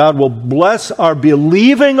that God will bless our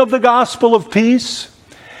believing of the gospel of peace,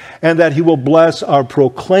 and that He will bless our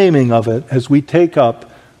proclaiming of it as we take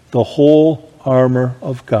up the whole armor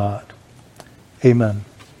of God. Amen.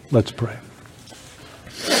 Let's pray.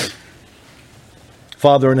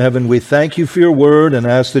 Father in heaven, we thank You for Your word and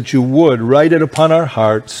ask that You would write it upon our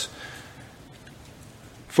hearts.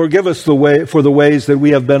 Forgive us for the ways that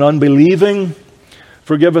we have been unbelieving.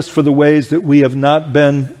 Forgive us for the ways that we have not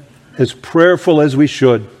been as prayerful as we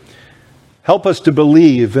should. Help us to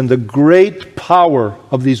believe in the great power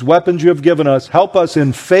of these weapons You have given us. Help us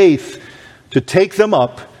in faith to take them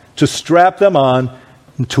up, to strap them on,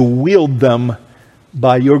 and to wield them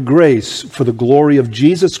by Your grace for the glory of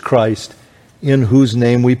Jesus Christ, in whose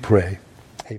name we pray.